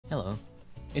Hello.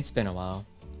 It's been a while,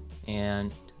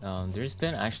 and there's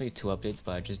been actually 2 updates,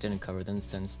 but I just didn't cover them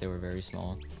since they were very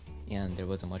small and there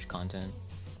wasn't much content.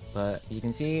 But you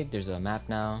can see there's a map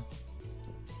now.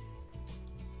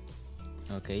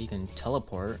 Okay, you can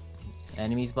teleport.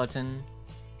 Enemies button.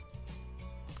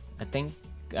 I think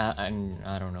I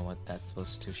don't know what that's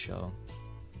supposed to show.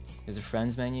 There's a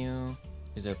friends menu.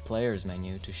 There's a players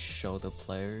menu to show the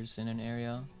players in an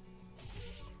area.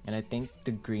 And I think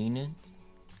the green is,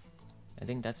 I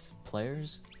think that's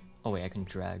players. Oh wait, I can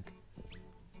drag.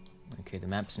 Okay, the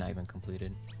map's not even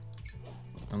completed.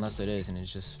 Unless it is, and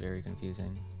it's just very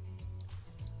confusing.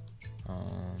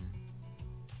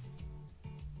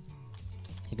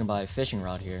 You can buy a fishing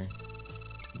rod here.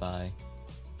 Buy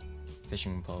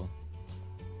fishing pole.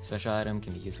 Special item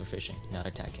can be used for fishing, not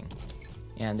attacking.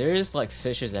 And there's like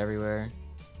fishes everywhere.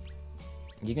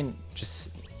 You can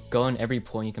just go in every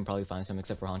pool and you can probably find some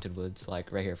except for haunted woods,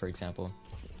 like right here for example.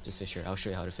 Just fish here. I'll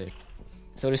show you how to fish.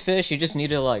 So to fish, you just need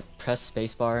to like press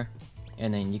spacebar,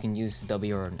 and then you can use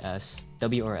W or S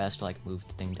to like move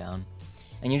the thing down.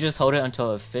 And you just hold it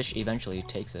until a fish eventually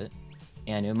takes it.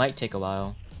 And it might take a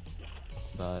while,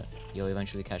 but you'll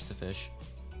eventually catch the fish.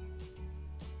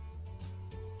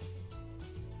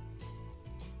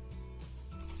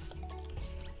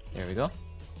 There we go.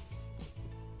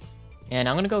 And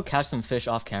I'm gonna go catch some fish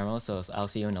off camera, so I'll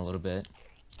see you in a little bit.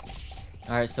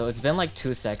 Alright, so it's been like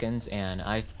 2 seconds and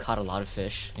I've caught a lot of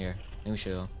fish. Here, let me show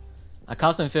you. I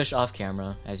caught some fish off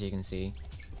camera, as you can see.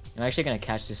 I'm actually gonna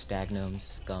catch this stagnum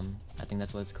scum. I think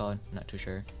that's what it's called. I'm not too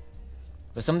sure.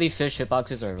 But some of these fish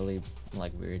hitboxes are really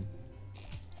like weird.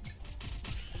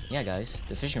 Yeah guys,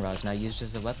 the fishing rod is now used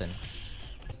as a weapon.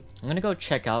 I'm gonna go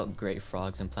check out great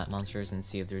frogs and plant monsters and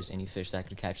see if there's any fish that I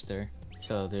could catch there.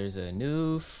 So there's a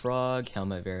new frog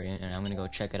helmet variant and I'm gonna go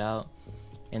check it out.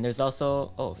 And there's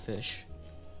also, oh, fish.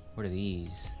 What are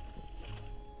these?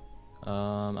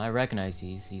 I recognize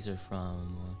these. These are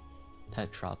from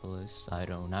Petropolis. I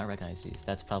do not recognize these.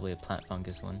 That's probably a plant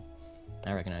fungus one.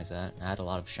 I recognize that. I had a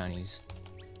lot of shinies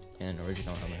and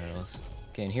original helmet heroes.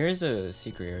 Okay, and here's a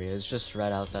secret area. It's just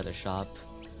right outside the shop.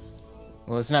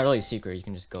 Well, it's not really secret. You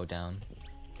can just go down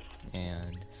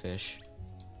and fish.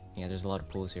 Yeah, there's a lot of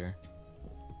pools here.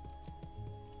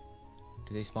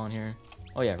 Do they spawn here?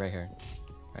 Oh yeah, right here.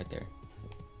 Right there.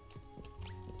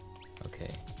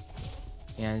 Okay.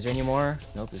 Yeah, is there any more?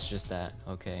 Nope, it's just that.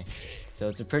 Okay. So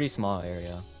it's a pretty small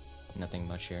area. Nothing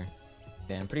much here.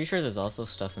 Okay, I'm pretty sure there's also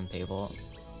stuff in Payball.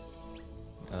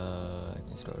 I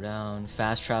can scroll down.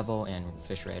 Fast travel and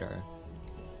fish radar.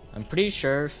 I'm pretty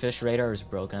sure fish radar is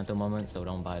broken at the moment, so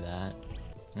don't buy that.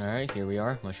 Alright, here we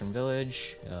are. Mushroom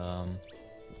Village.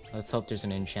 Let's hope there's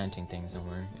an enchanting thing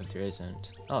somewhere, if there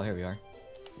isn't. Oh, here we are.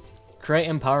 Create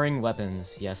empowering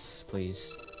weapons. Yes,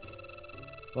 please.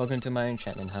 Welcome to my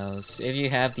enchantment house. If you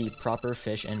have the proper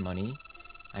fish and money,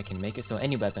 I can make it so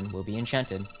any weapon will be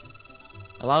enchanted.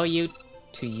 Allow you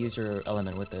to use your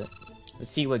element with it. Let's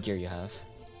see what gear you have.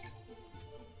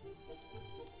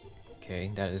 Okay,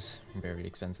 that is very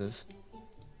expensive.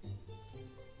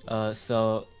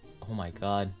 So, oh my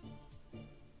god.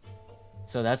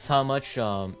 So that's how much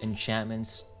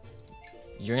enchantments.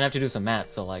 You're gonna have to do some math.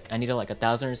 So like, I needed like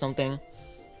 1,000 or something.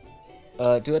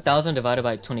 Do 1,000 divided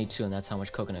by 22, and that's how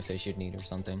much coconut fish you'd need or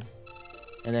something.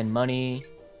 And then money.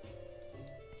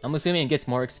 I'm assuming it gets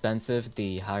more expensive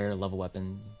the higher level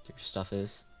weapon your stuff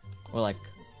is, or like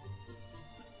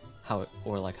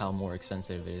how more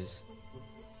expensive it is.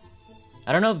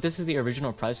 I don't know if this is the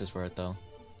original prices for it though.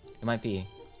 It might be.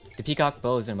 The peacock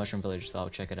bow is in Mushroom Village, so I'll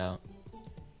check it out.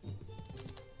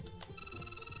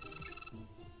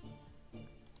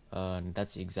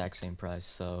 That's the exact same price,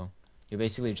 so you're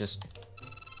basically just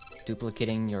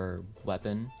duplicating your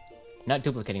weapon. Not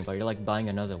duplicating, but you're like buying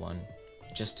another one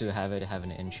just to have it have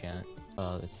an enchant.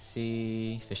 Let's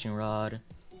see, fishing rod.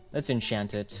 Let's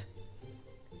enchant it.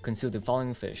 Consume the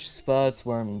following fish: spuds,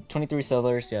 worm, 23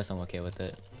 silvers. Yes, I'm okay with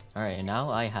it. Alright, and now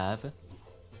I have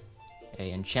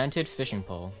a enchanted fishing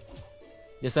pole.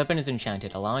 This weapon is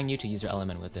enchanted, allowing you to use your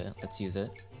element with it. Let's use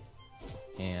it.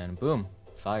 And boom,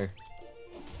 fire.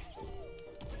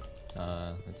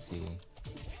 Let's see.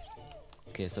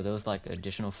 Okay, so there was like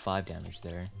additional 5 damage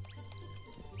there.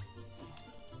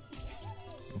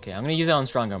 Okay, I'm gonna use it on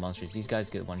stronger monsters. These guys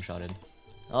get one-shotted.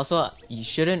 Also, you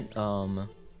shouldn't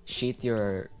sheath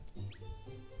your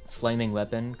flaming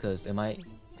weapon because it might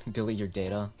delete your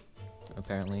data.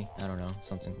 Apparently, I don't know,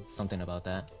 something about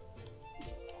that.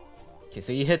 Okay,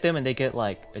 so you hit them and they get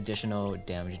like additional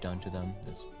damage done to them.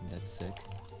 That's sick.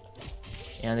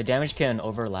 And the damage can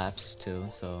overlaps too,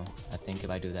 so I think if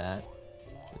I do that,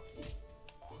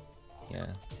 yeah,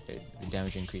 the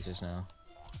damage increases now.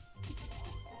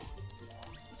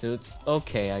 So it's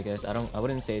okay, I guess. I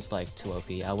wouldn't say it's like too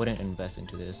OP. I wouldn't invest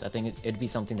into this. I think it'd be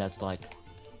something that's like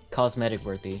cosmetic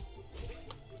worthy.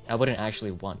 I wouldn't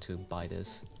actually want to buy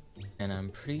this. And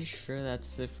I'm pretty sure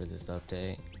that's it for this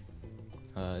update.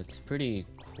 It's pretty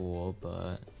cool,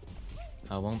 but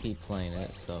I won't be playing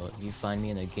it, so if you find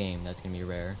me in a game, that's gonna be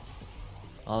rare.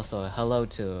 Also, hello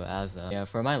to Azza. Yeah,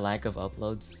 for my lack of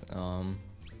uploads,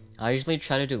 I usually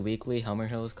try to do weekly Helmer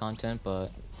Hills content,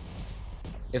 but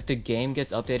if the game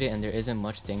gets updated and there isn't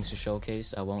much things to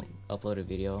showcase, I won't upload a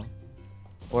video.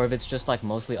 Or if it's just like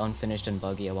mostly unfinished and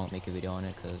buggy, I won't make a video on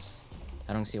it, because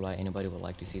I don't see why anybody would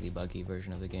like to see the buggy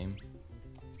version of the game.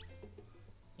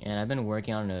 And I've been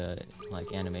working on a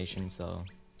like animation, so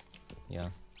yeah,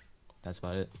 that's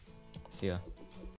about it. See ya.